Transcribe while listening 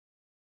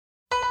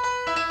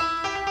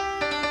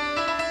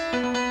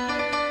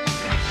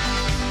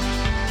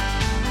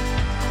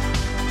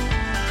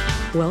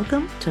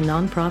Welcome to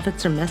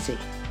Nonprofits Are Messy.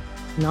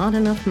 Not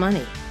enough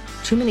money,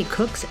 too many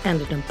cooks, and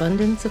an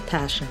abundance of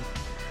passion.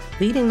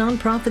 Leading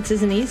nonprofits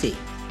isn't easy.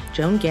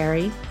 Joan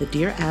Gary, the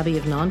Dear Abby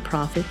of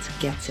nonprofits,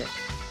 gets it,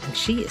 and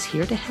she is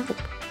here to help.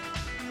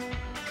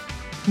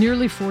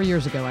 Nearly 4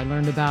 years ago, I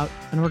learned about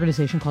an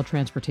organization called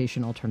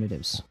Transportation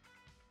Alternatives.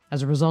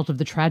 As a result of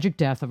the tragic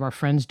death of our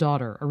friend's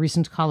daughter, a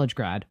recent college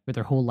grad with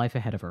her whole life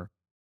ahead of her.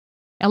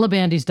 Ella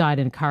Bandies died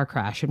in a car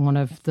crash in one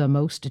of the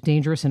most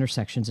dangerous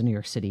intersections in New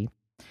York City.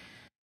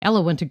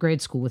 Ella went to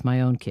grade school with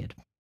my own kid.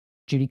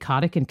 Judy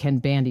Kotick and Ken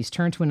Bandies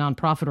turned to a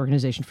nonprofit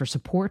organization for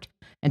support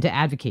and to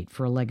advocate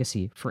for a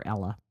legacy for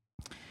Ella.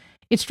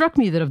 It struck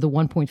me that of the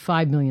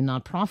 1.5 million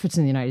nonprofits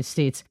in the United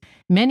States,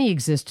 many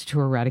exist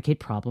to eradicate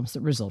problems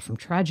that result from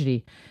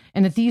tragedy,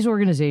 and that these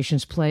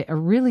organizations play a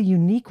really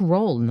unique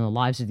role in the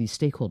lives of these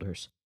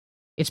stakeholders.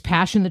 It's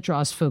passion that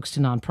draws folks to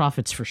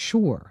nonprofits for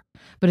sure,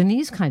 but in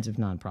these kinds of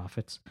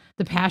nonprofits,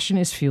 the passion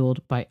is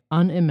fueled by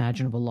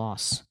unimaginable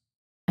loss.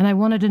 And I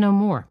wanted to know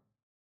more.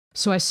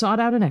 So I sought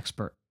out an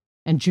expert,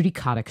 and Judy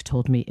Kotick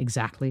told me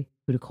exactly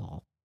who to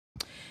call.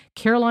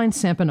 Caroline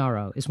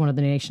Sampanaro is one of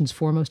the nation's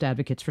foremost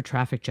advocates for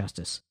traffic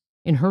justice,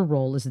 in her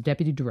role as the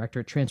Deputy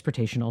Director at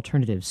Transportation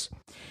Alternatives.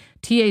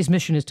 TA's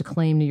mission is to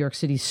claim New York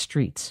City's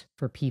streets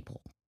for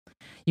people.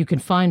 You can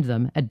find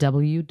them at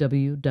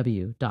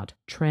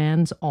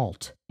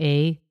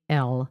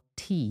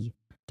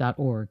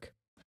www.transalt.org.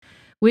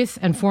 With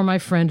and for my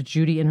friend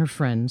Judy and her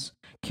friends,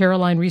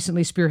 Caroline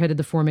recently spearheaded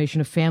the formation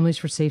of Families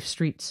for Safe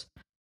Streets,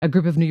 a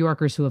group of New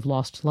Yorkers who have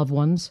lost loved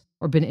ones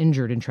or been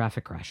injured in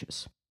traffic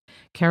crashes.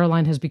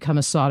 Caroline has become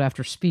a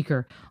sought-after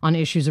speaker on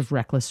issues of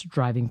reckless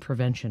driving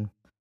prevention.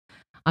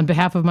 On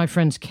behalf of my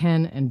friends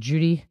Ken and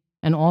Judy,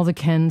 and all the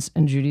Kens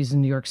and Judys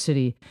in New York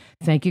City,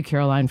 thank you,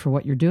 Caroline, for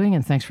what you're doing,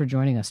 and thanks for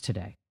joining us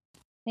today.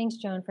 Thanks,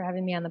 Joan, for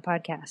having me on the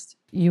podcast.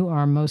 You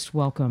are most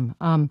welcome.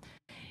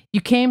 You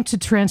came to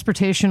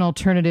Transportation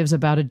Alternatives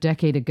about a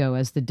decade ago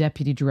as the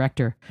Deputy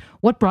Director.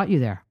 What brought you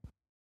there?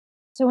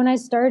 So when I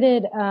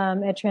started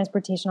at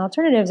Transportation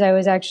Alternatives, I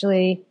was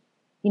actually,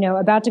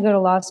 about to go to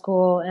law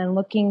school and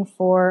looking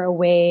for a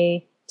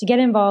way to get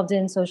involved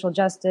in social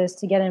justice,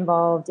 to get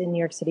involved in New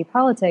York City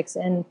politics.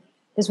 And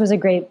this was a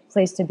great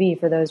place to be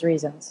for those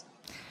reasons.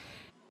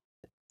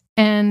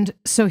 And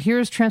so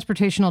here's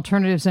Transportation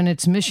Alternatives, and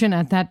its mission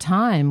at that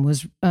time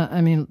was,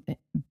 10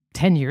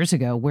 years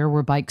ago, where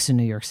were bikes in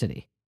New York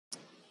City?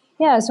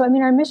 Yeah, so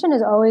our mission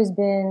has always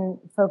been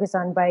focused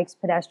on bikes,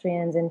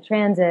 pedestrians, and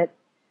transit.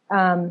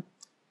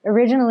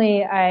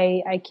 Originally,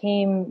 I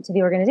came to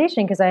the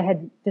organization because I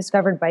had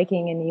discovered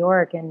biking in New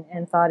York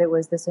and thought it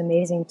was this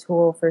amazing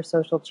tool for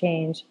social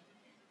change.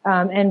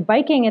 And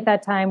biking at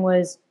that time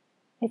was,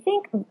 I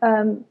think,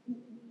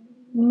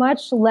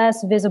 much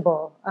less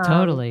visible.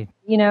 Totally.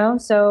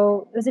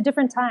 So it was a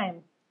different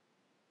time.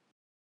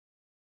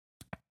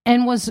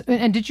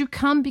 And did you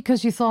come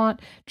because you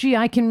thought, gee,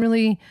 I can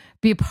really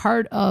be a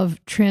part of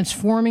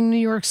transforming New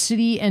York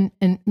City and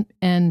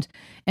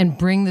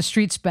bring the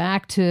streets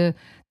back to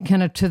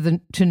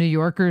to New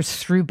Yorkers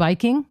through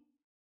biking?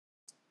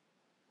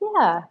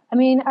 Yeah,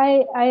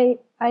 I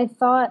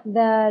thought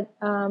that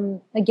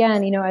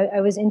again,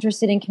 I was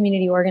interested in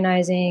community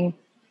organizing,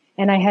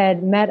 and I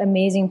had met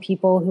amazing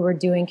people who were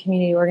doing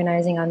community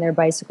organizing on their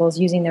bicycles,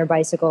 using their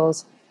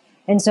bicycles.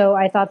 And so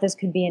I thought this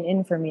could be an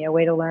in for me, a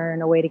way to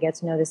learn, a way to get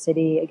to know the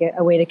city,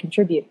 a way to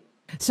contribute.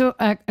 So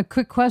a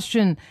quick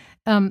question.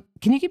 Can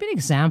you give me an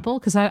example?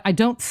 Because I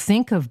don't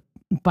think of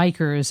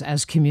bikers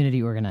as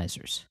community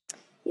organizers.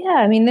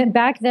 Yeah,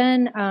 back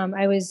then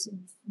I was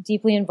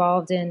deeply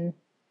involved in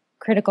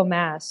Critical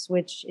Mass,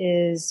 which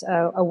is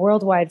a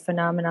worldwide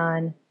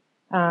phenomenon.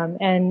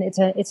 And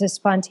it's a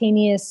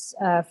spontaneous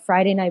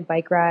Friday night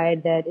bike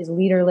ride that is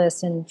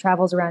leaderless and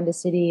travels around the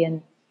city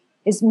and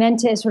is meant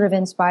to sort of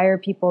inspire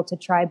people to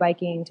try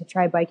biking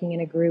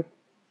in a group.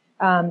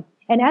 And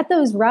at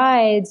those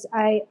rides,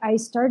 I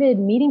started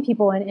meeting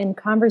people and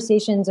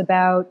conversations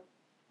about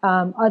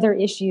other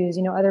issues,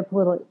 other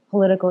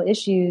political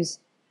issues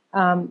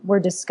were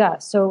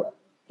discussed. So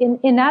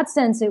in that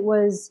sense,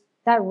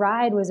 that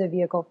ride was a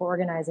vehicle for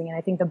organizing. And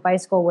I think the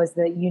bicycle was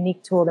the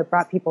unique tool that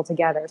brought people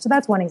together. So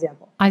that's one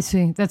example. I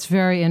see. That's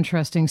very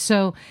interesting.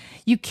 So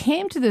you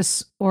came to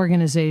this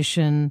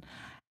organization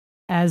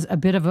as a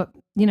bit of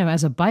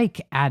as a bike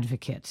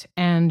advocate,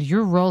 and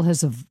your role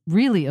has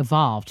really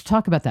evolved.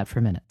 Talk about that for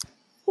a minute.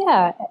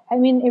 Yeah,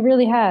 it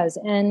really has.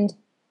 And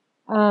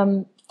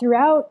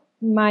throughout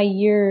my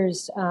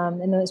years,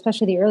 and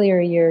especially the earlier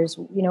years,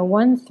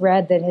 one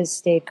thread that has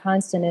stayed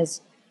constant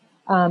is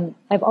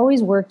I've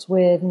always worked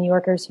with New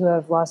Yorkers who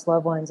have lost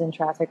loved ones in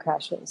traffic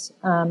crashes.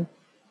 And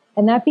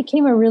that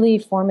became a really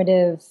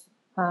formative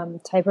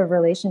type of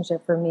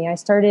relationship for me. I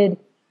started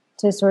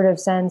to sort of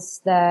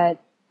sense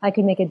that I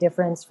could make a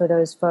difference for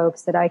those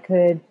folks, that I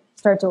could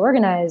start to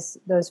organize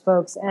those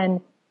folks.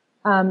 And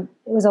it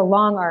was a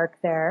long arc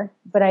there,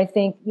 but I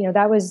think,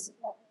 that was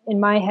in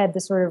my head, the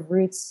sort of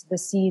roots, the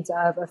seeds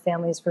of a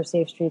Families for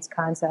Safe Streets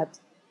concept.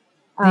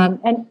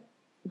 And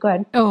go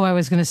ahead. Oh, I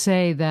was going to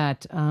say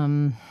that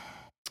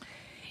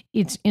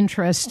it's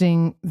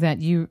interesting that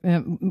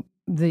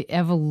the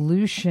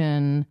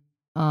evolution,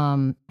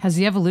 has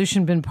the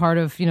evolution been part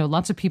of,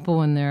 lots of people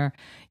when they're,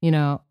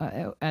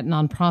 at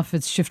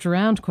nonprofits shift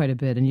around quite a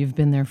bit, and you've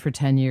been there for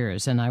 10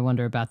 years. And I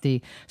wonder about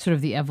the sort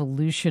of the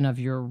evolution of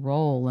your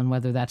role and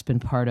whether that's been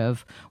part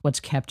of what's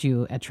kept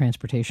you at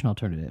Transportation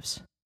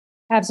Alternatives.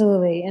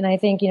 Absolutely. And I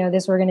think,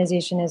 this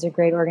organization is a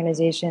great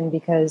organization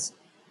because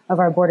of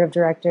our board of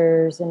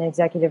directors and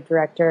executive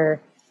director,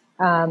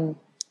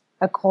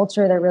 a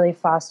culture that really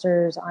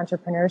fosters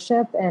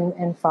entrepreneurship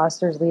and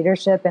fosters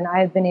leadership. And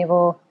I've been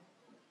able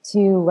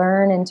to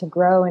learn and to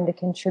grow and to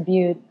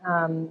contribute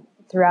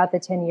throughout the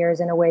 10 years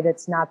in a way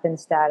that's not been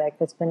static,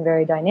 that's been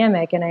very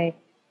dynamic. And I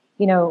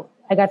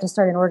got to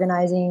start an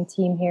organizing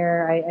team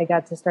here. I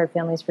got to start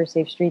Families for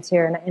Safe Streets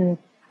here. And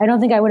I don't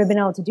think I would have been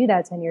able to do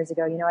that 10 years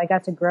ago. I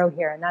got to grow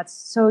here, and that's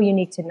so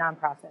unique to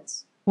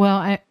nonprofits.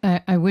 Well,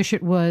 I wish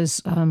it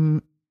was,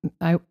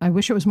 I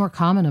wish it was more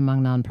common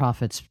among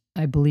nonprofits.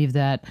 I believe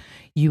that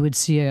you would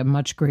see a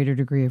much greater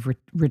degree of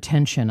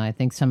retention. I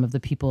think some of the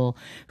people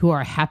who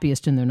are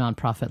happiest in their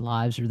nonprofit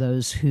lives are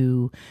those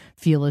who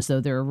feel as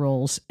though their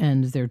roles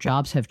and their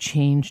jobs have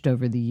changed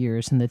over the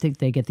years, and they think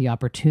they get the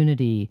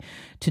opportunity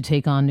to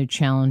take on new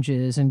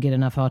challenges and get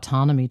enough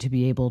autonomy to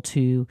be able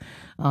to,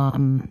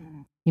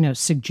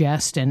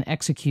 suggest and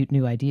execute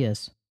new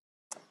ideas.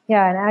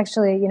 Yeah, and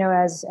actually,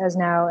 as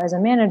now as a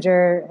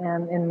manager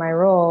in my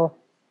role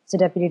as a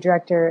deputy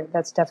director,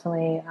 that's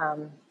definitely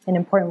an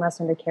important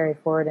lesson to carry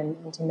forward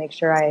and to make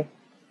sure I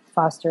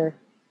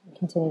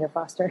continue to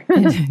foster.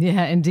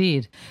 Yeah,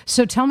 indeed.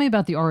 So tell me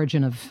about the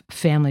origin of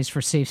Families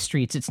for Safe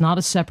Streets. It's not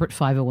a separate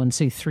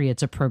 501c3.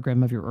 It's a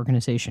program of your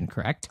organization,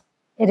 correct?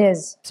 It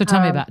is. So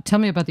tell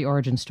me about the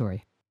origin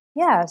story.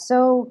 Yeah.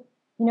 So,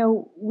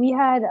 we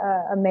had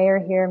a mayor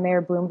here,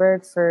 Mayor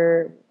Bloomberg,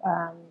 for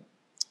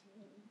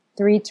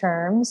 3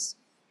 terms.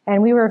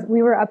 And we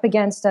were up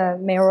against a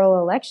mayoral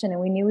election, and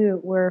we knew we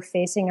were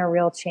facing a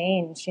real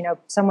change,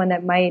 someone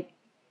that might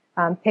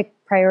pick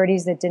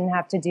priorities that didn't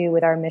have to do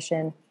with our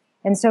mission.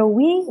 And so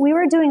we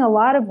were doing a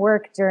lot of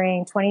work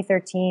during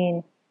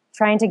 2013,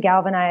 trying to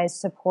galvanize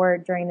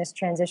support during this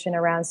transition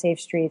around safe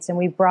streets. And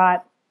we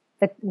brought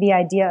the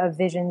idea of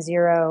Vision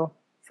Zero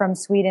from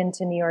Sweden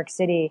to New York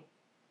City.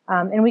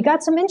 And we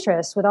got some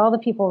interest with all the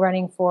people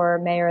running for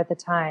mayor at the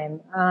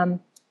time.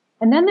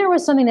 And then there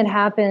was something that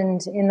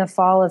happened in the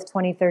fall of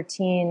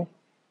 2013.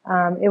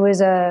 It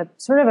was a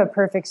sort of a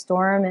perfect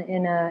storm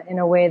in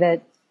a way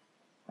that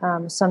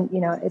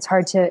it's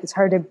hard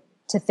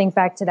to think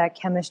back to that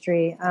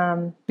chemistry.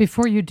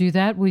 Before you do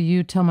that, will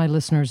you tell my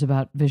listeners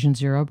about Vision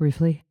Zero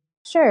briefly?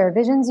 Sure.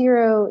 Vision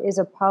Zero is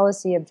a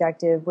policy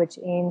objective which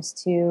aims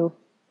to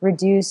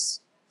reduce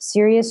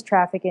serious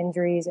traffic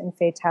injuries and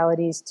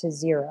fatalities to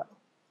zero.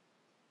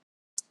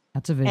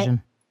 That's a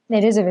vision.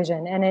 It is a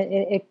vision, and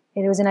it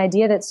was an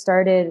idea that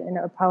started, and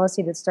a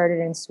policy that started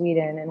in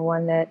Sweden, and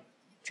one that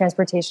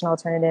Transportation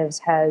Alternatives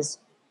has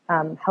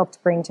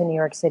helped bring to New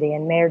York City.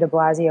 And Mayor de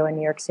Blasio in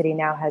New York City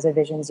now has a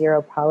Vision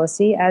Zero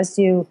policy, as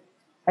do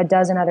a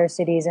dozen other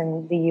cities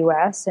in the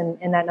U.S.,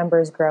 and that number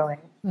is growing.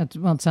 It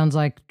sounds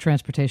like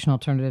Transportation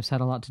Alternatives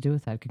had a lot to do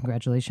with that.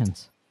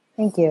 Congratulations.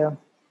 Thank you.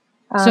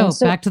 So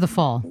back to the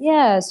fall.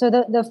 Yeah, so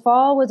the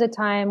fall was a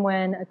time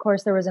when, of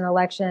course, there was an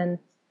election.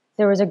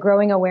 There was a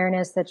growing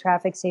awareness that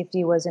traffic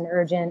safety was an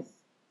urgent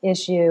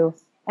issue.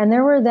 And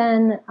there were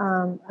then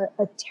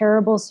a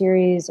terrible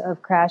series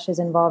of crashes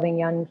involving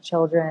young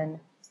children,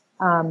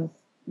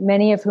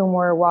 many of whom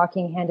were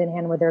walking hand in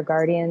hand with their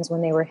guardians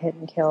when they were hit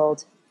and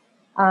killed.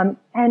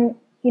 And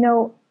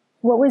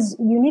what was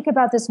unique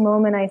about this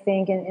moment, I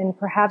think, and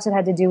perhaps it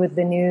had to do with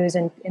the news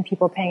and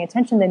people paying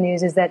attention to the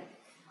news, is that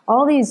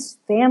all these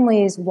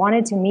families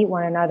wanted to meet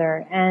one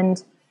another.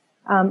 And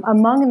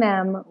among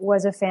them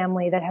was a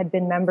family that had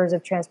been members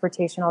of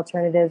Transportation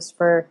Alternatives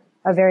for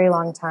a very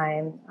long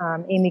time,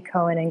 Amy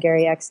Cohen and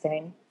Gary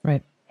Eckstein.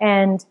 Right.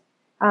 And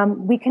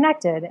we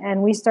connected,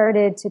 and we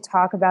started to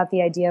talk about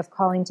the idea of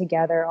calling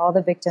together all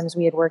the victims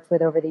we had worked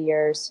with over the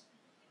years.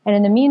 And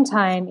in the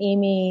meantime,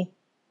 Amy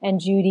and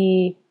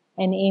Judy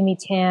and Amy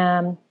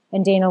Tam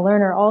and Dana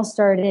Lerner all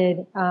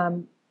started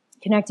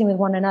connecting with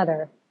one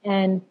another.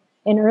 And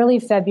in early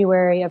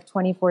February of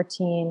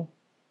 2014,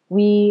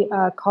 we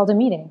called a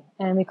meeting,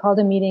 and we called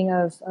a meeting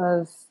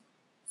of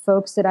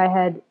folks that I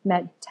had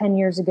met 10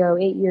 years ago,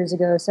 8 years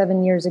ago,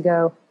 7 years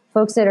ago,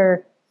 folks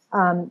that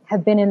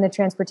have been in the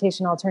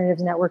Transportation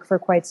Alternatives Network for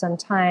quite some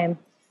time,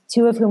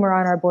 2 of whom are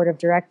on our board of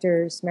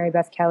directors, Mary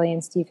Beth Kelly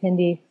and Steve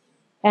Hindy.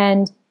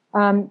 And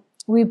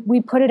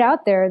we put it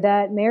out there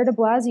that Mayor de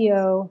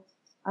Blasio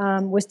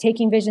was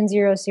taking Vision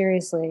Zero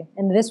seriously,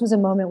 and this was a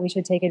moment we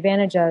should take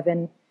advantage of.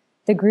 And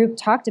the group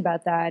talked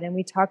about that, and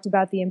we talked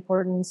about the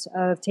importance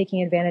of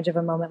taking advantage of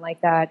a moment like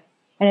that.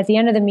 And at the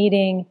end of the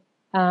meeting,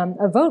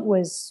 a vote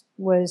was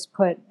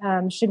put.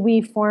 Should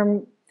we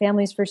form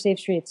Families for Safe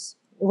Streets?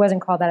 It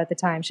wasn't called that at the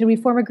time. Should we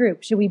form a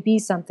group? Should we be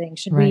something?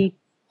 Should we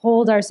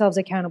hold ourselves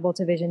accountable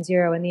to Vision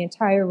Zero? And the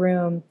entire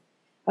room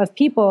of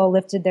people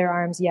lifted their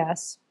arms,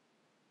 yes.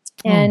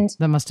 And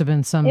that must have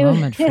been some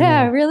moment for you.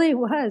 Yeah, it really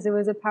was. It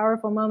was a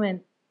powerful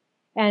moment.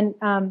 And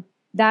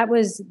that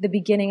was the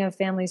beginning of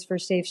Families for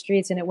Safe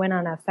Streets, and it went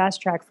on a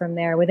fast track from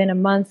there. Within a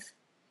month,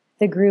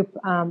 the group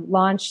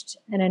launched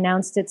and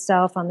announced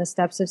itself on the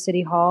steps of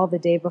City Hall the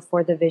day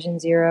before the Vision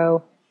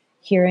Zero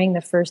hearing,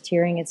 the first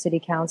hearing at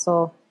City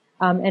Council.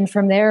 And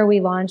from there, we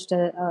launched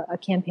a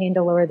campaign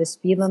to lower the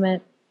speed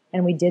limit,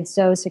 and we did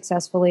so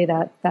successfully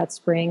that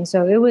spring.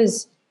 So it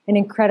was an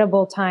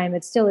incredible time.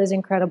 It still is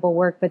incredible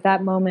work, but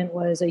that moment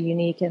was a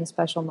unique and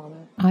special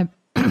moment.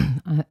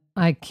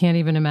 I can't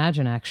even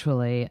imagine,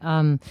 actually.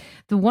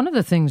 One of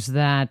the things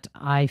that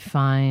I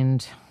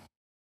find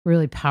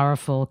really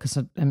powerful, because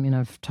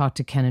I've talked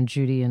to Ken and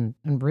Judy and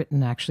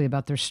written actually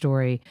about their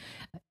story.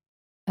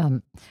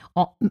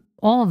 All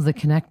of the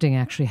connecting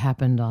actually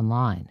happened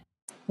online,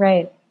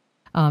 right?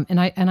 And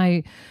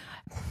I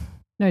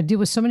deal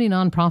with so many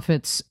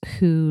nonprofits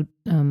who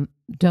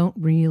don't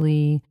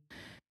really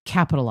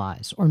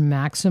capitalize or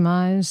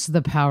maximize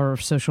the power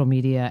of social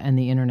media and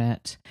the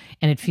internet.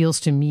 And it feels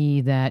to me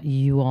that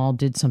you all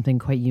did something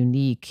quite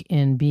unique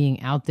in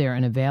being out there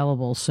and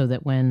available, so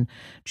that when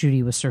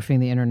Judy was surfing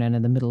the internet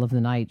in the middle of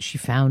the night, she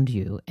found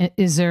you.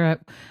 Was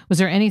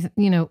there any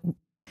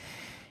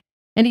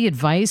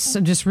advice,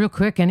 just real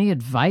quick, any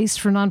advice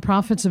for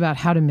nonprofits about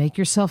how to make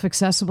yourself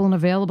accessible and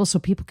available so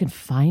people can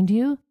find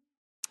you?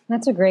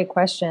 That's a great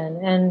question.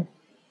 And,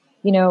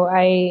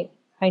 I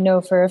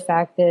know for a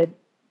fact that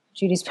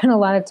Judy spent a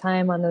lot of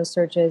time on those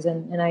searches,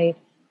 and I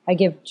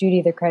give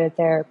Judy the credit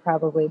there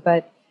probably.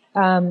 But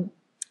I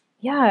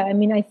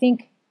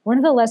think one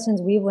of the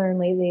lessons we've learned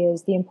lately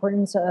is the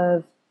importance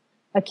of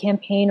a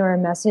campaign or a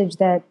message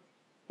that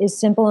is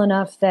simple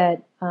enough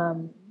that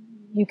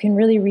you can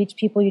really reach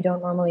people you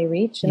don't normally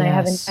reach. And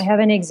yes. I have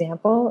an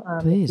example,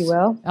 if you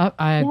will.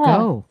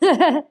 Go.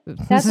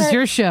 This is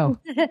your show.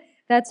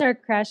 That's our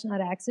Crash Not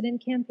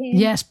Accident campaign.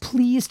 Yes,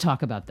 please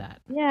talk about that.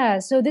 Yeah,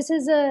 so this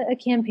is a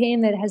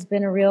campaign that has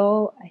been a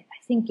real, I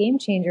think, game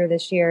changer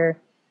this year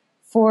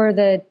for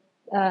the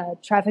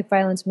traffic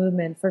violence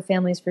movement, for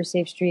Families for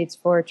Safe Streets,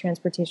 for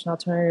transportation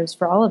alternatives,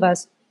 for all of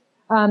us.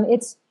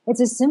 It's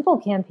a simple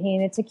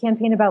campaign. It's a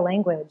campaign about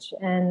language.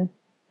 And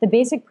the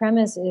basic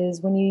premise is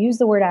when you use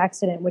the word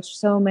accident, which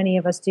so many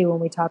of us do when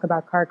we talk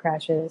about car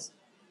crashes,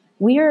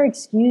 we are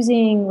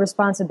excusing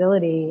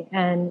responsibility,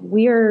 and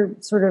we are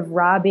sort of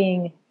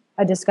robbing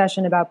a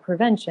discussion about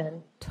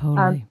prevention.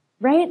 Totally.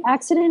 Right?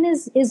 Accident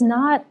is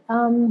not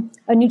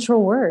a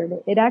neutral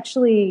word. It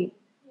actually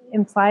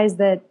implies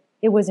that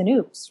it was an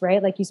oops,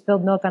 right? Like you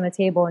spilled milk on a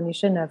table and you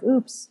shouldn't have.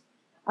 Oops.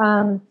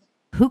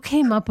 Who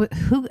came up with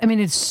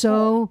it's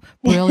so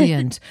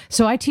brilliant.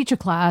 So I teach a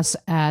class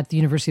at the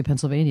University of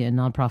Pennsylvania in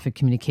nonprofit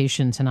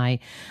communications, and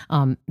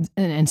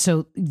and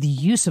so the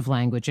use of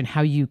language and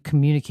how you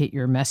communicate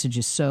your message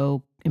is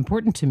so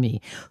important to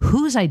me.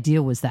 Whose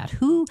idea was that?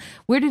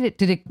 Where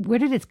did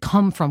it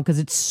come from? Because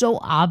it's so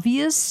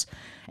obvious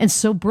and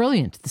so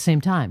brilliant at the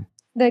same time.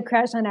 The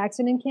Crash Not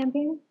Accident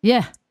campaign?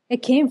 Yeah.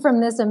 It came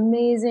from this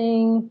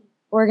amazing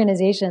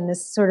organization,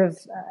 this sort of,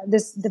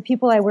 the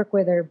people I work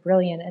with are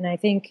brilliant. And I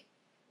think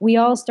we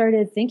all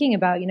started thinking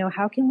about,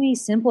 how can we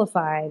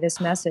simplify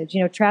this message?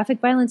 Traffic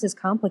violence is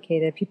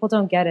complicated. People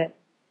don't get it.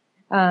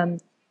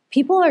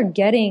 People are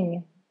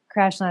getting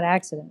Crash Not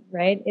Accident,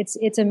 right?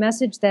 It's a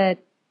message that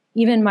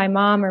even my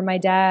mom or my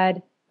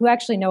dad, who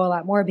actually know a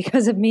lot more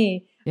because of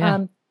me,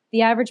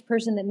 the average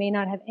person that may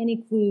not have any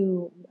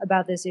clue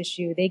about this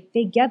issue,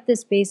 they get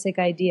this basic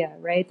idea,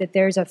 right? That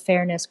there's a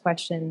fairness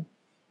question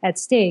at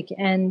stake.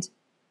 And,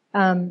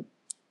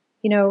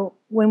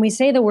 when we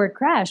say the word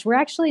crash, we're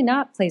actually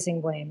not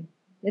placing blame.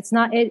 It's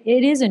not, it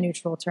is a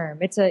neutral term.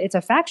 It's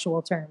a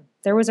factual term.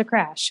 There was a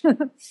crash.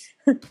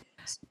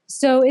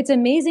 So it's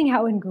amazing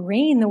how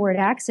ingrained the word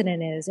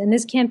accident is. And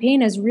this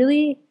campaign has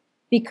really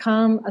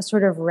become a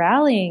sort of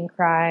rallying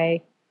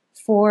cry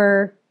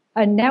for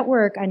a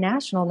network, a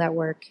national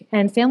network.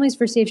 And Families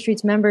for Safe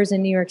Streets members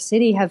in New York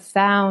City have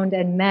found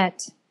and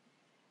met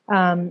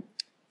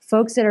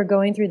folks that are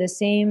going through the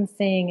same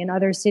thing in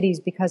other cities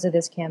because of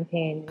this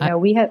campaign.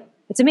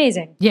 It's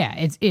amazing. Yeah,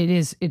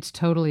 it's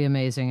totally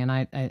amazing. And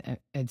I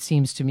it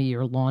seems to me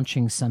you're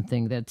launching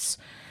something that's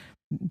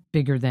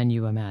bigger than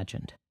you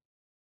imagined.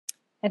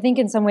 I think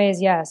in some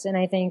ways, yes. And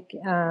I think,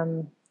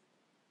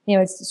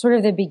 it's sort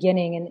of the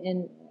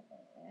beginning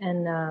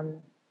and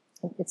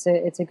it's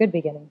a good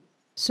beginning.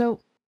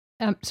 So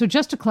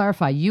just to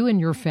clarify, you and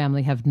your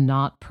family have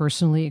not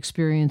personally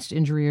experienced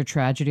injury or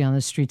tragedy on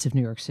the streets of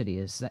New York City.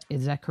 Is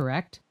that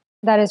correct?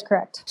 That is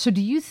correct. So do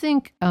you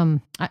think, I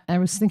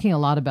was thinking a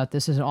lot about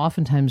this, as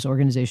oftentimes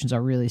organizations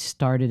are really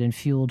started and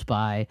fueled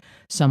by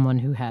someone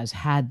who has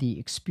had the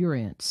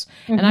experience.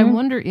 Mm-hmm. And I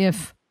wonder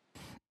if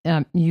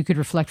you could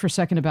reflect for a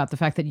second about the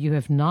fact that you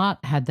have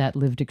not had that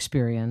lived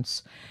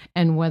experience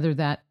and whether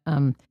that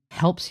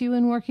helps you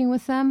in working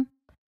with them.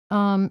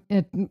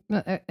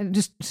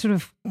 Just sort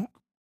of,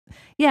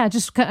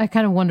 I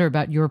kind of wonder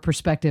about your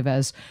perspective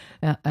as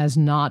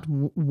not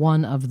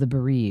one of the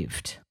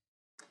bereaved.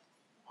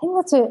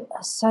 I think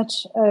that's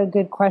such a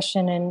good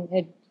question, and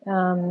it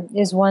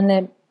is one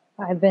that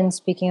I've been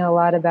speaking a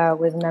lot about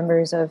with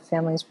members of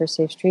Families for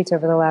Safe Streets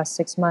over the last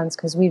 6 months,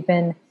 because we've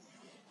been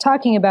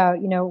talking about,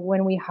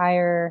 when we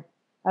hire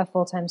a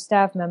full-time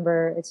staff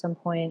member at some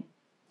point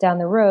down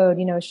the road,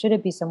 should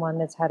it be someone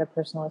that's had a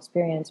personal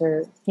experience,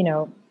 or,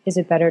 is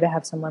it better to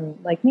have someone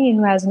like me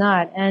who has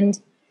not? And,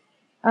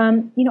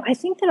 I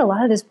think that a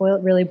lot of this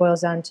really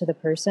boils down to the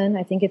person.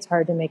 I think it's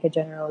hard to make a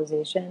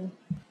generalization.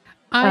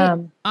 Yeah.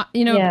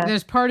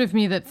 There's part of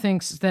me that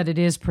thinks that it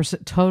is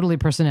totally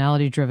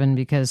personality driven,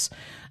 because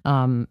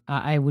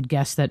I would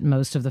guess that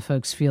most of the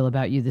folks feel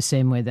about you the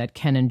same way that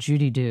Ken and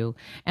Judy do.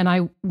 And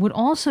I would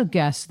also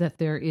guess that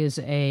there's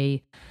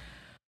a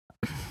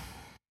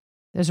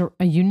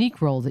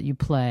unique role that you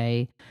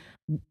play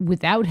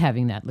without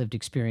having that lived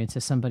experience,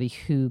 as somebody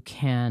who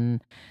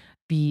can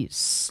be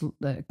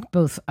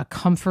both a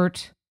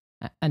comfort,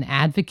 an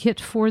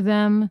advocate for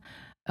them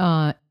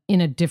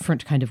in a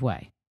different kind of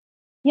way.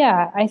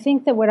 Yeah, I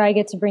think that what I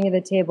get to bring to the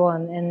table,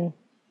 and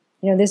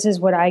this is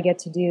what I get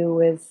to do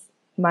with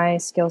my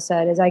skill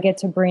set, is I get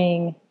to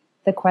bring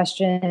the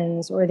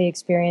questions or the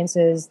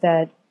experiences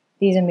that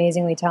these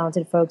amazingly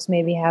talented folks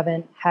maybe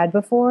haven't had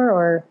before,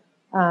 or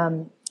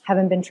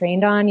haven't been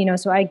trained on.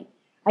 So I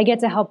get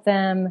to help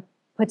them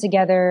put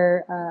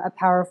together a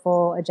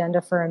powerful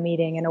agenda for a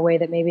meeting in a way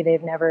that maybe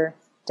they've never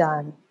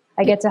done.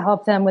 I get to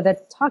help them with a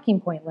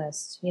talking point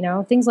list,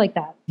 things like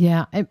that.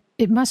 Yeah,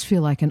 it must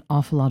feel like an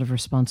awful lot of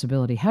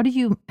responsibility. How do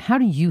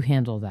you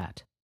handle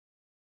that?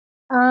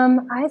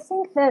 I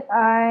think that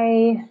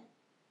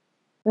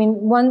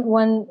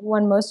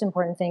one most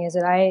important thing is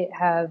that I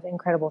have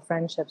incredible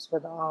friendships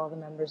with all the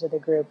members of the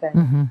group.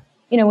 And,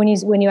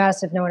 when you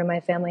asked if no one in my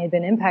family had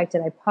been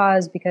impacted, I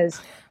paused because,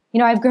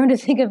 I've grown to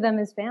think of them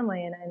as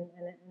family. And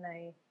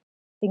I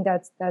think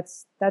that's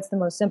the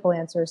most simple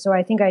answer. So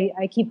I think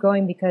I keep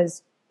going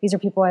because these are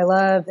people I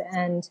love,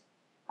 and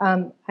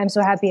I'm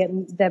so happy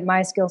that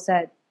my skill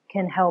set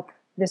can help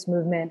this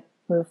movement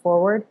move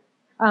forward.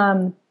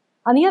 On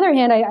the other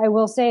hand, I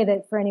will say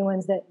that for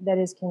anyone that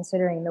is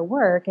considering the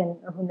work and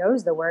who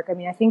knows the work,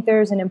 I think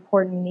there's an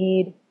important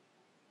need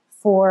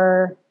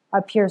for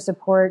a peer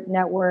support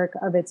network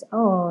of its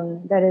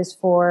own that is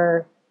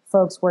for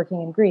folks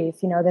working in grief,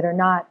 that are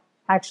not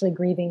actually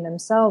grieving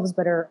themselves,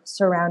 but are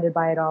surrounded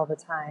by it all the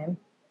time.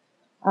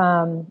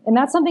 And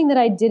that's something that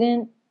I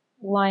didn't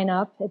line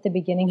up at the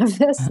beginning of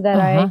this,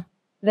 that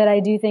I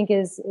do think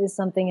is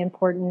something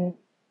important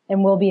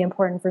and will be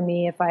important for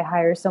me if I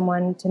hire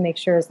someone to make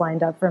sure is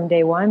lined up from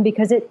day one,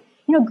 because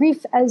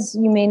grief, as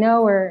you may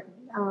know, or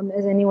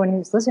as anyone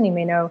who's listening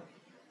may know,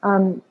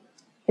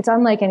 it's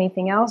unlike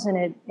anything else,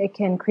 and it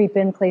can creep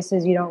in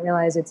places you don't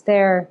realize it's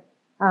there.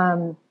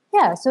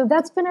 So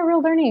that's been a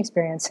real learning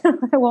experience.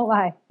 I won't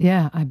lie.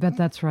 Yeah, I bet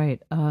that's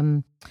right.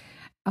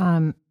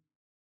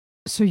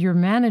 So you're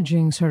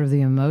managing sort of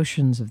the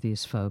emotions of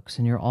these folks,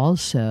 and you're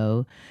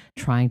also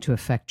trying to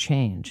affect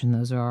change. And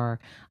those are,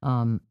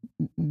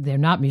 they're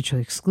not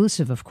mutually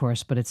exclusive, of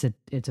course, but it's a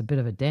bit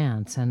of a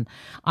dance. And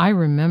I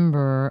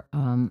remember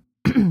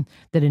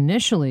that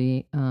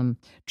initially,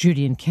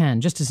 Judy and Ken,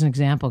 just as an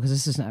example,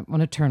 because I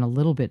want to turn a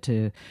little bit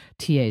to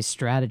TA's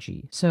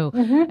strategy. So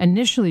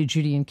initially,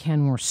 Judy and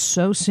Ken were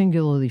so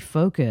singularly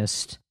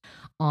focused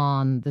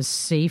on the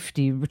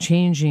safety,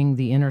 changing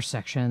the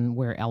intersection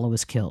where Ella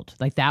was killed.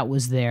 Like that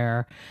was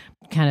their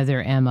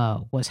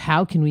MO, was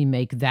how can we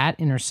make that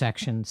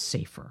intersection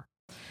safer?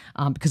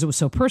 Because it was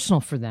so personal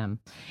for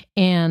them.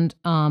 And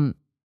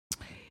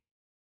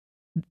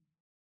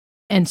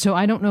so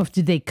I don't know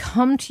did they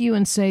come to you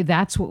and say,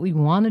 that's what we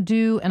want to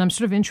do? And I'm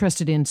sort of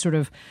interested in sort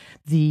of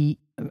the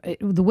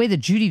way that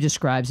Judy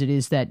describes it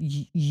is that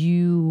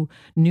you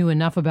knew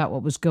enough about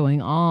what was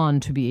going on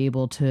to be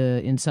able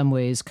to, in some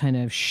ways, kind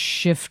of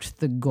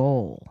shift the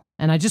goal.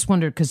 And I just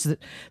wondered, because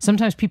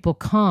sometimes people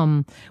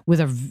come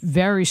with a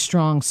very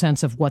strong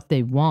sense of what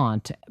they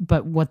want,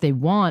 but what they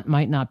want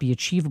might not be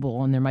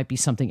achievable, and there might be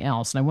something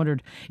else. And I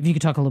wondered if you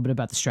could talk a little bit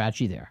about the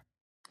strategy there.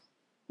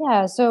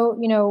 Yeah, so,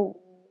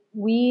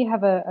 we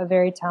have a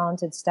very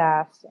talented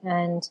staff.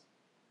 And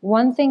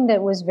one thing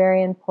that was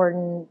very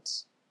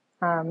important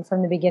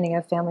from the beginning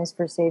of Families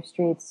for Safe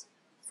Streets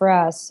for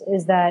us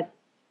is that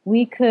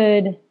we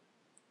could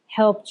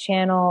help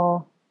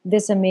channel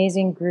this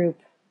amazing group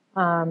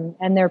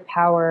and their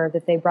power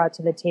that they brought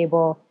to the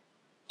table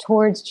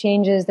towards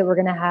changes that were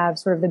going to have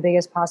sort of the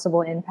biggest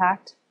possible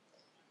impact.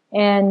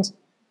 And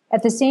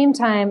at the same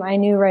time, I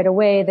knew right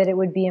away that it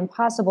would be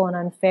impossible and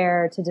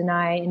unfair to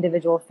deny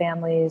individual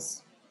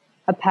families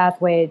a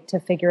pathway to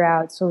figure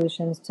out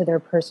solutions to their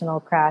personal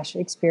crash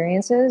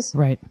experiences.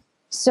 Right.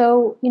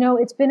 So,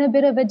 it's been a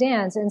bit of a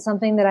dance, and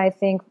something that I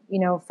think,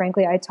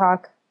 frankly, I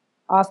talk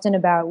often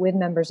about with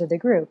members of the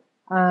group.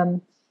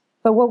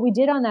 But what we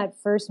did on that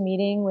first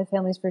meeting with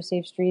Families for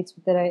Safe Streets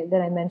that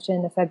I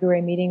mentioned, the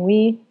February meeting,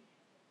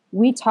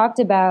 we talked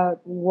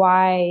about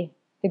why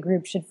the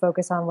group should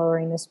focus on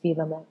lowering the speed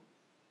limit.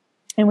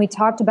 And we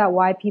talked about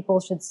why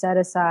people should set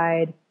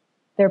aside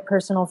their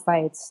personal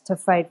fights to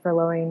fight for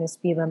lowering the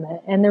speed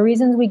limit. And the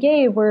reasons we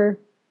gave were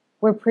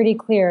pretty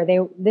clear.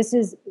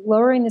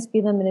 Lowering the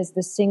speed limit is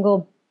the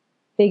single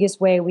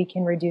biggest way we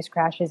can reduce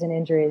crashes and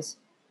injuries.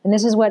 And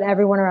this is what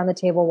everyone around the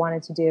table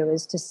wanted to do,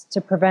 is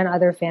to prevent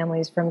other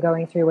families from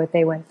going through what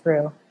they went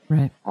through.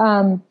 Right.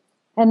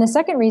 And the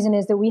second reason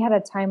is that we had a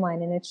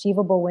timeline, an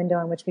achievable window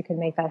in which we could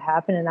make that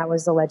happen, and that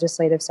was the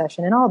legislative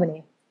session in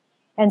Albany.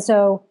 And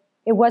so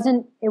it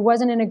wasn't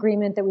an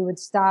agreement that we would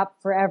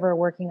stop forever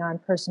working on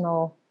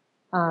personal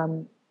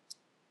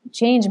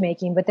change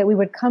making, but that we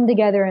would come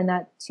together in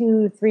that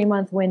 2-3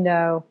 month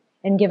window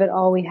and give it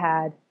all we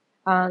had.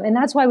 And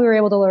that's why we were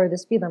able to lower the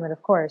speed limit,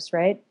 of course,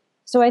 right?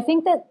 So I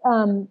think that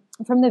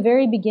from the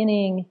very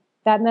beginning,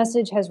 that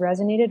message has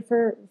resonated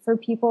for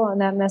people, and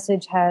that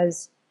message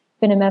has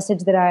been a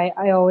message that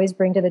I always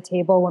bring to the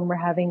table when we're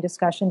having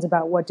discussions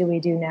about what do we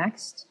do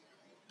next.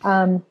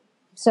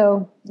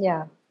 So,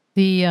 yeah.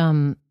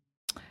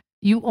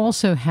 You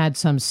also had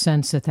some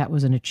sense that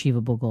was an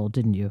achievable goal,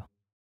 didn't you?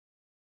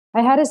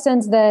 I had a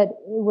sense that it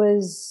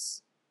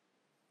was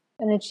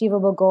an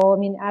achievable goal. I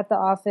mean, at the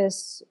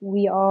office,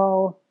 we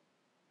all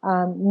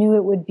knew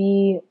it would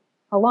be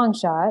a long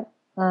shot,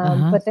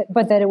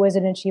 but that it was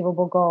an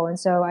achievable goal. And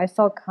so I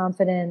felt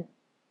confident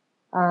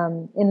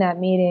in that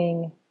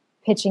meeting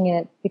pitching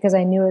it because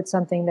I knew it's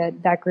something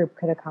that group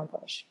could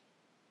accomplish.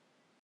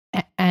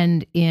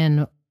 And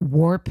in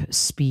warp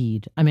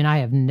speed, I mean, I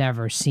have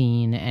never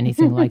seen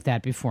anything like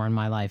that before in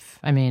my life.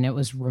 I mean, it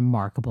was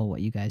remarkable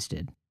what you guys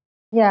did.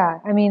 Yeah,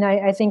 I mean,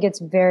 I think it's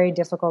very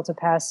difficult to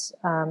pass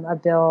a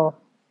bill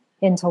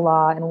into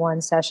law in one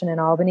session in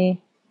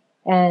Albany.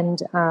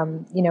 And,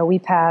 we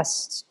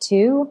passed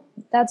 2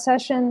 that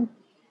session.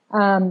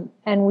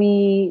 And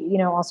we,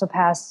 also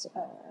passed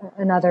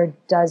another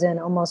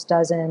almost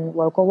dozen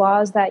local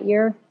laws that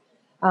year.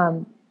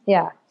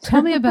 Yeah.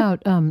 Tell me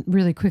about,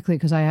 really quickly,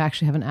 because I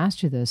actually haven't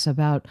asked you this,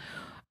 about,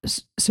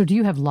 so do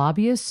you have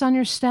lobbyists on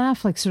your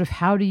staff? Like, sort of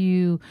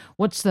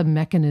what's the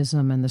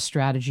mechanism and the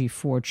strategy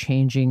for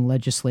changing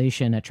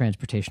legislation at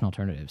Transportation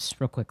Alternatives,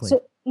 real quickly?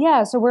 So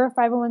we're a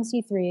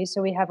 501c3.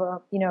 So we have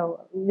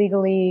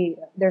legally,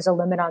 there's a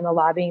limit on the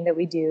lobbying that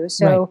we do.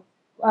 So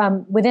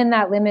within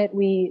that limit,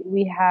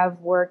 we have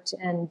worked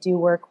and do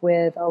work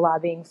with a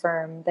lobbying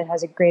firm that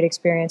has a great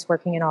experience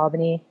working in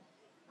Albany.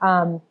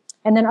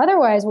 And then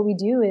otherwise, what we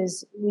do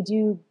is we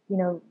do,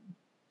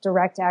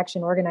 direct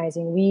action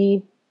organizing.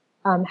 We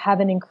have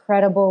an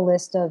incredible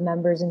list of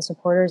members and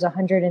supporters,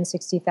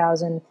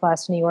 160,000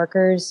 plus New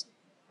Yorkers,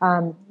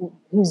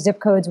 whose zip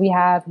codes we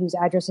have, whose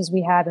addresses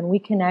we have, and we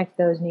connect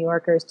those New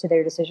Yorkers to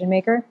their decision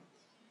maker.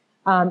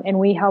 And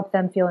we help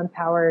them feel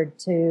empowered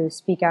to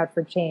speak out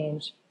for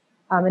change.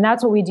 And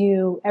that's what we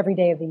do every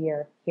day of the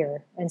year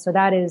here. And so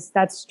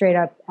that's straight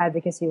up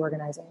advocacy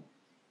organizing.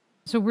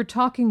 So we're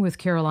talking with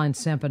Caroline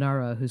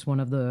Samponara, who's one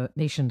of the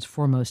nation's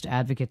foremost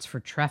advocates for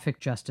traffic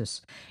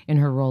justice in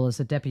her role as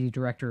the Deputy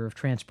Director of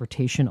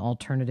Transportation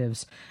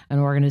Alternatives, an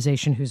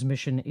organization whose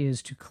mission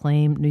is to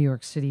claim New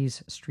York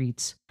City's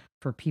streets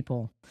for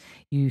people.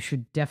 You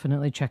should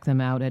definitely check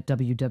them out at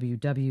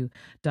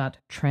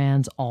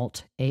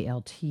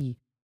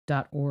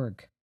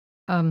www.transalt.org.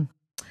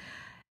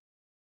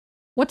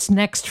 What's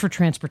next for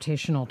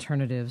Transportation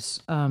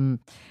Alternatives? In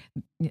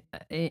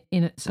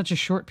such a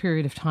short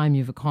period of time,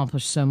 you've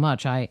accomplished so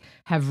much. I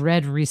have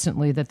read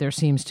recently that there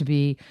seems to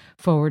be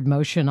forward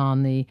motion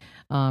on the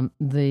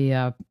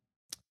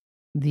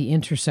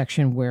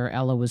intersection where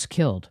Ella was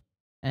killed,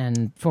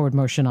 and forward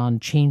motion on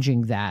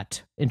changing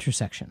that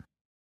intersection.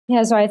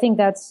 Yeah, so I think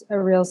that's a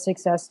real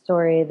success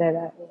story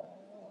that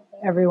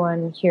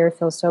everyone here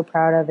feels so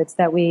proud of. It's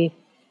that we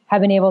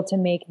have been able to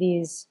make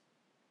these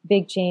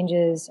big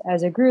changes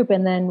as a group.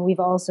 And then we've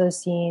also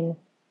seen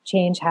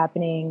change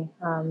happening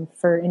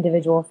for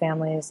individual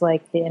families,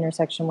 like the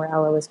intersection where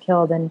Ella was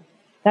killed. And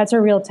that's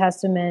a real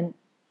testament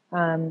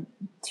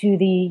to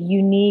the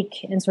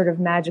unique and sort of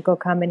magical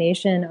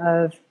combination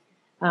of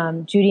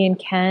Judy and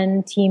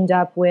Ken teamed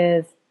up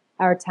with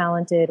our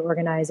talented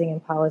organizing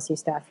and policy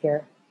staff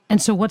here.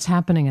 And so what's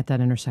happening at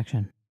that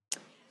intersection?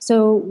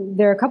 So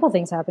there are a couple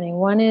things happening.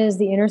 One is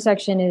the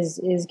intersection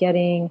is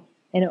getting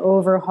an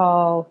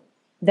overhaul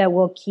that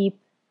will keep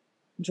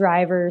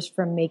drivers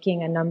from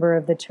making a number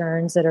of the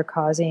turns that are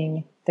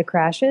causing the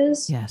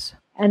crashes. Yes.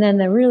 And then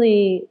the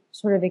really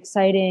sort of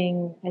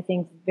exciting, I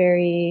think,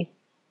 very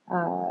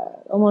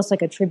almost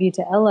like a tribute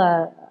to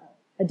Ella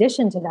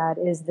addition to that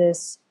is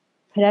this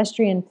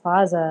pedestrian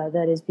plaza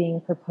that is being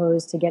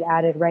proposed to get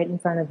added right in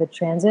front of the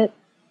transit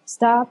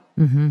stop.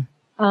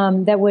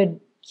 That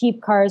would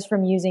keep cars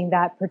from using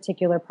that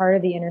particular part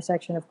of the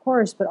intersection, of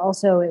course, but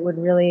also it would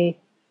really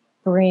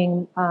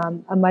bring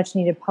a much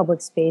needed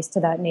public space to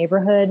that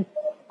neighborhood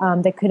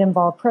that could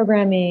involve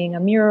programming, a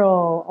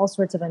mural, all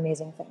sorts of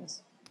amazing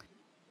things.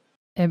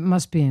 It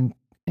must be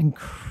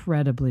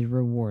incredibly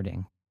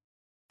rewarding.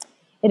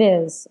 It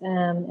is.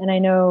 And I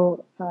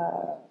know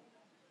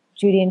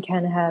Judy and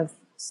Ken have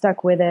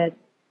stuck with it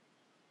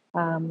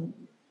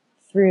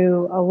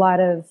through a lot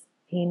of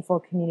painful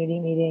community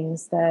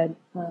meetings that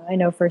I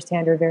know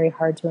firsthand are very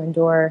hard to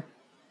endure.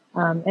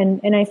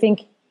 And I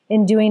think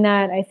in doing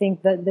that, I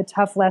think the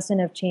tough lesson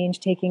of change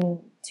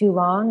taking too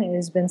long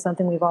has been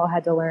something we've all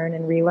had to learn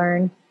and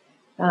relearn.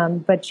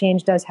 But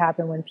change does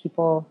happen when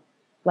people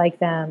like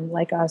them,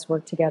 like us,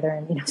 work together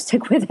and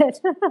stick with it.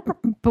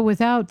 But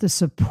without the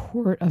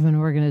support of an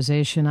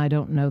organization, I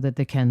don't know that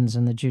the Kens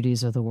and the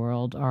Judys of the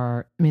world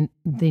are, I mean,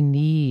 they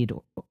need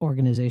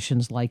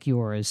organizations like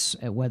yours,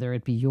 whether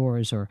it be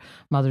yours or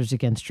Mothers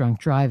Against Drunk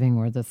Driving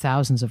or the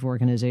thousands of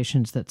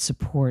organizations that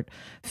support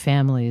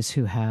families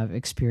who have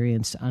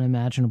experienced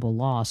unimaginable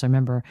loss. I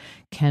remember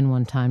Ken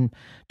one time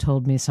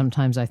told me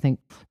sometimes I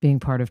think being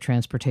part of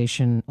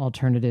Transportation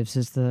Alternatives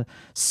is the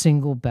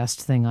single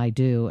best thing I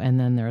do. And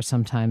then there are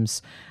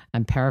sometimes,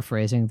 I'm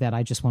paraphrasing, that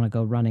I just want to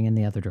go running in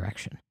the other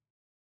direction.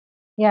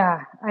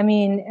 Yeah, I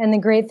mean, and the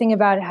great thing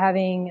about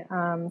having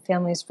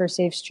Families for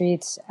Safe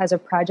Streets as a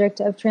project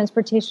of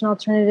Transportation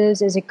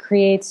Alternatives is it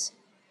creates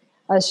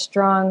a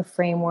strong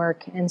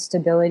framework and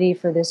stability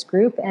for this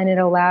group, and it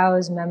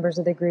allows members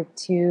of the group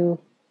to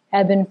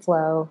ebb and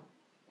flow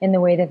in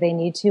the way that they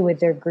need to with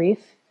their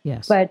grief.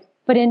 Yes. But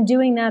in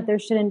doing that, there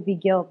shouldn't be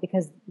guilt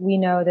because we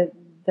know that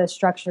the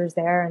structure's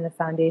there and the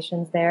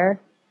foundation's there,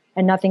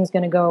 and nothing's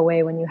going to go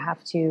away when you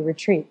have to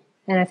retreat.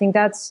 And I think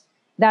that's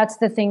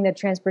the thing that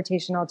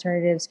Transportation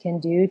Alternatives can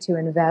do to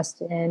invest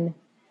in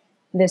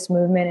this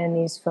movement and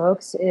these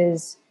folks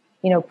is,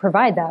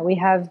 provide that. We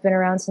have been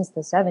around since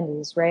the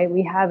 70s, right?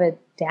 We have it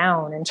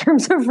down in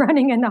terms of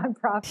running a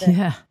nonprofit.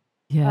 Yeah.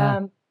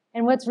 Yeah.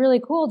 And what's really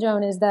cool,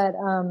 Joan, is that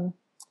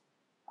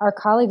our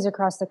colleagues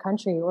across the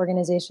country,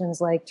 organizations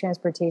like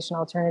Transportation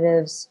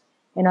Alternatives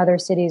in other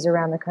cities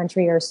around the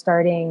country are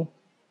starting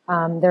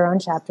their own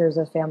chapters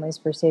of Families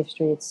for Safe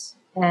Streets.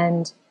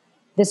 And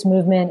this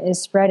movement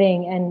is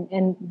spreading,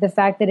 and the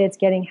fact that it's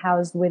getting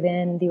housed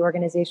within the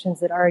organizations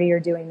that already are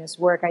doing this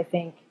work, I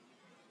think,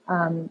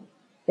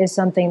 is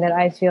something that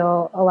I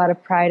feel a lot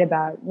of pride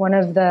about. One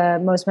of the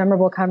most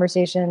memorable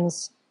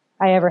conversations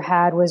I ever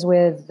had was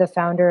with the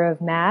founder of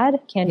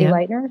MAD, Candy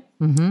Lightner.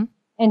 Mm-hmm.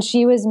 And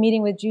she was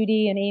meeting with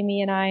Judy and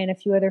Amy and I and a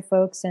few other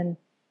folks, and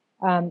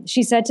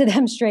she said to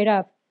them straight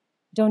up,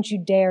 "Don't you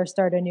dare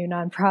start a new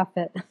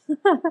nonprofit."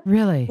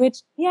 Really?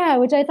 Which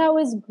I thought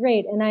was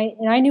great. And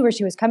I knew where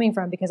she was coming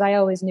from because I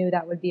always knew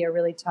that would be a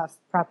really tough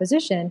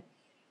proposition.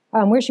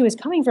 Where she was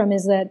coming from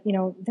is that,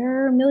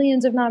 there are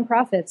millions of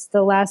nonprofits.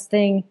 The last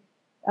thing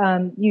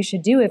you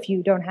should do if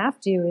you don't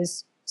have to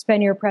is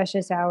spend your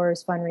precious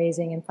hours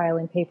fundraising and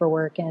filing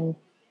paperwork and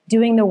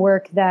doing the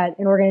work that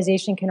an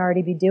organization can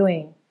already be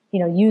doing.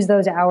 Use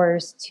those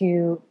hours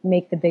to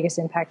make the biggest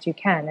impact you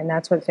can. And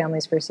that's what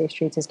Families for Safe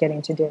Streets is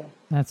getting to do.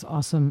 That's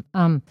awesome.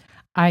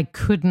 I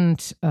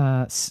couldn't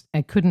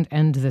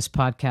end this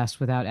podcast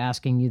without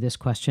asking you this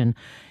question.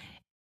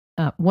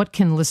 What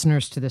can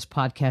listeners to this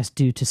podcast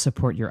do to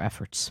support your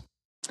efforts?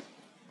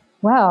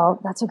 Well,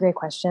 that's a great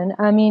question.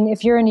 I mean,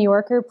 if you're a New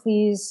Yorker,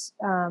 please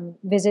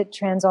visit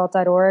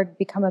transalt.org,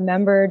 become a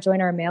member, join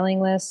our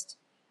mailing list.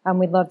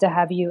 We'd love to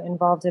have you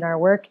involved in our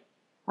work.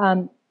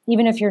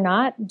 Even if you're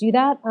not, do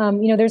that.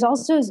 There's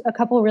also a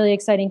couple of really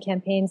exciting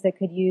campaigns that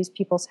could use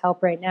people's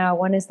help right now.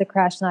 One is the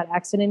Crash Not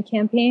Accident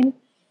campaign.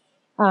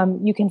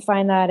 You can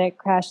find that at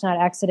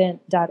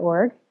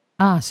crashnotaccident.org.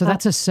 So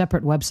that's a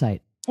separate website.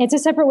 It's a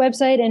separate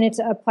website, and it's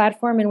a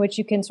platform in which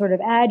you can sort of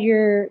add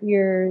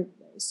your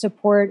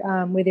support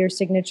with your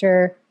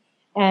signature,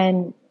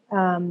 and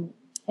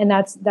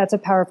that's a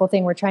powerful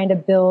thing. We're trying to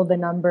build the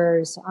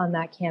numbers on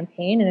that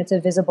campaign, and it's a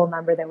visible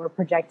number that we're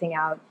projecting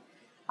out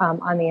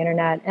on the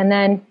internet. And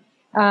then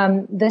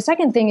the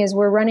second thing is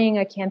we're running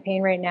a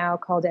campaign right now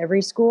called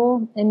Every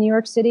School in New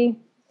York City.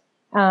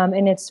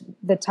 And it's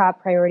the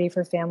top priority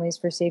for Families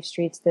for Safe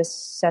Streets this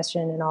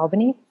session in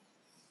Albany.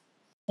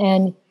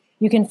 And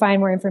you can find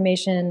more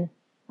information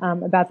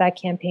about that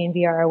campaign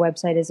via our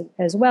website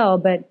as well.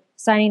 But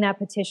signing that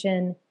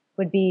petition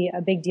would be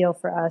a big deal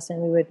for us,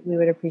 and we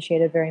would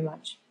appreciate it very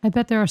much. I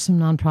bet there are some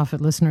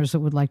nonprofit listeners that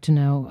would like to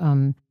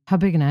know how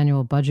big an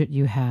annual budget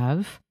you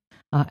have,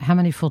 how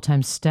many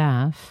full-time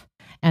staff,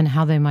 and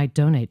how they might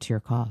donate to your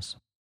cause.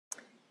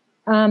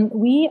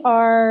 We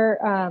are,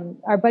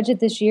 our budget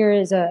this year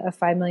is a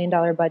 $5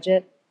 million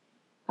budget.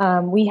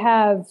 We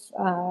have,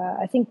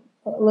 I think,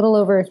 a little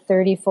over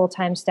 30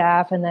 full-time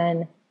staff, and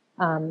then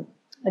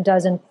a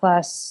dozen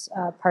plus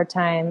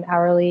part-time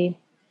hourly.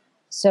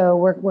 So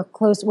we're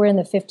close. We're in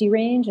the 50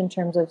 range in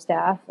terms of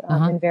staff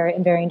in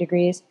varying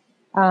degrees.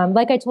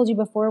 Like I told you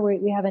before,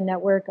 we have a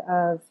network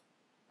of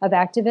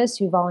activists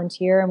who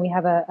volunteer, and we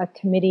have a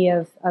committee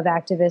of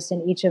activists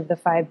in each of the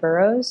 5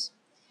 boroughs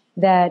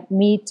that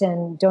meet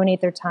and donate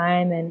their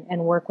time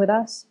and work with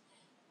us.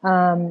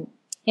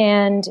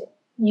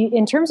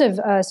 In terms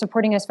of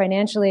supporting us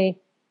financially,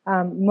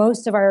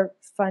 most of our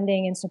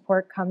funding and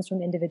support comes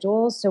from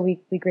individuals, so we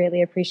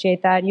greatly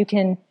appreciate that. You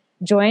can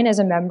join as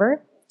a member,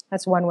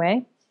 that's one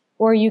way,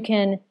 or you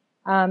can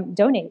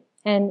donate.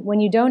 And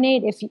when you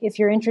donate, if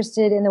you're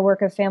interested in the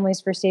work of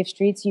Families for Safe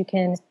Streets, you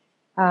can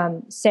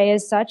say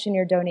as such in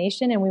your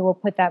donation, and we will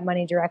put that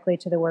money directly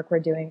to the work we're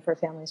doing for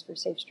Families for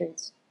Safe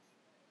Streets.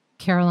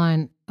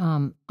 Caroline,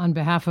 on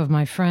behalf of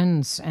my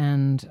friends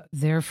and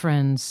their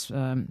friends,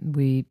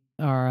 we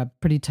are a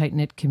pretty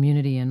tight-knit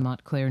community in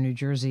Montclair, New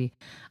Jersey.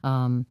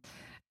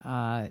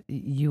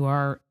 you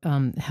are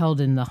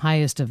held in the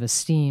highest of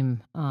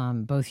esteem,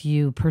 both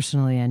you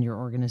personally and your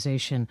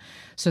organization.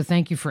 So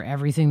thank you for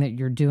everything that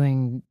you're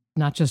doing,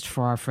 not just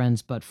for our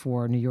friends, but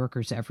for New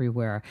Yorkers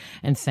everywhere.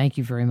 And thank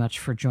you very much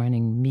for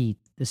joining me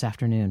this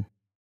afternoon.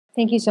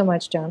 Thank you so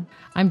much, Joan.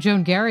 I'm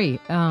Joan Garry.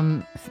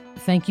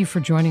 Thank you for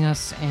joining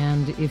us.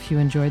 And if you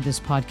enjoyed this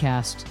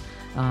podcast,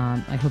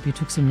 I hope you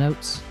took some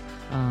notes.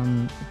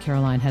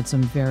 Caroline had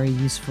some very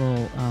useful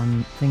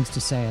things to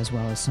say, as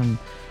well as some,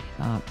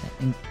 I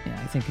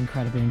think,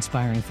 incredibly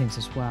inspiring things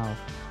as well.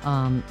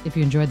 If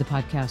you enjoyed the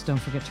podcast, don't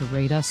forget to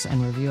rate us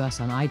and review us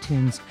on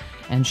iTunes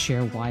and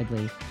share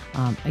widely.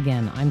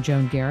 Again, I'm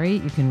Joan Garry.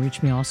 You can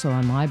reach me also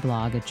on my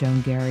blog at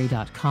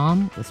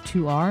joangarry.com with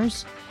 2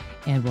 R's.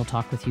 And we'll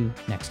talk with you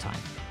next time.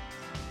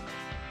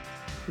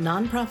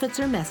 Nonprofits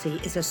Are Messy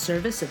is a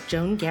service of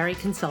Joan Garry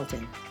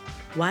Consulting.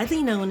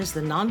 Widely known as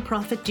the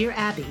nonprofit Dear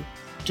Abby,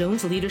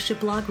 Joan's leadership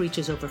blog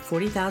reaches over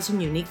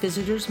 40,000 unique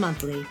visitors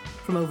monthly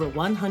from over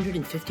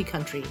 150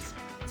 countries.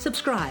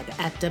 Subscribe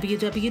at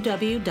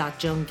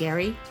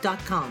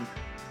www.joangarry.com.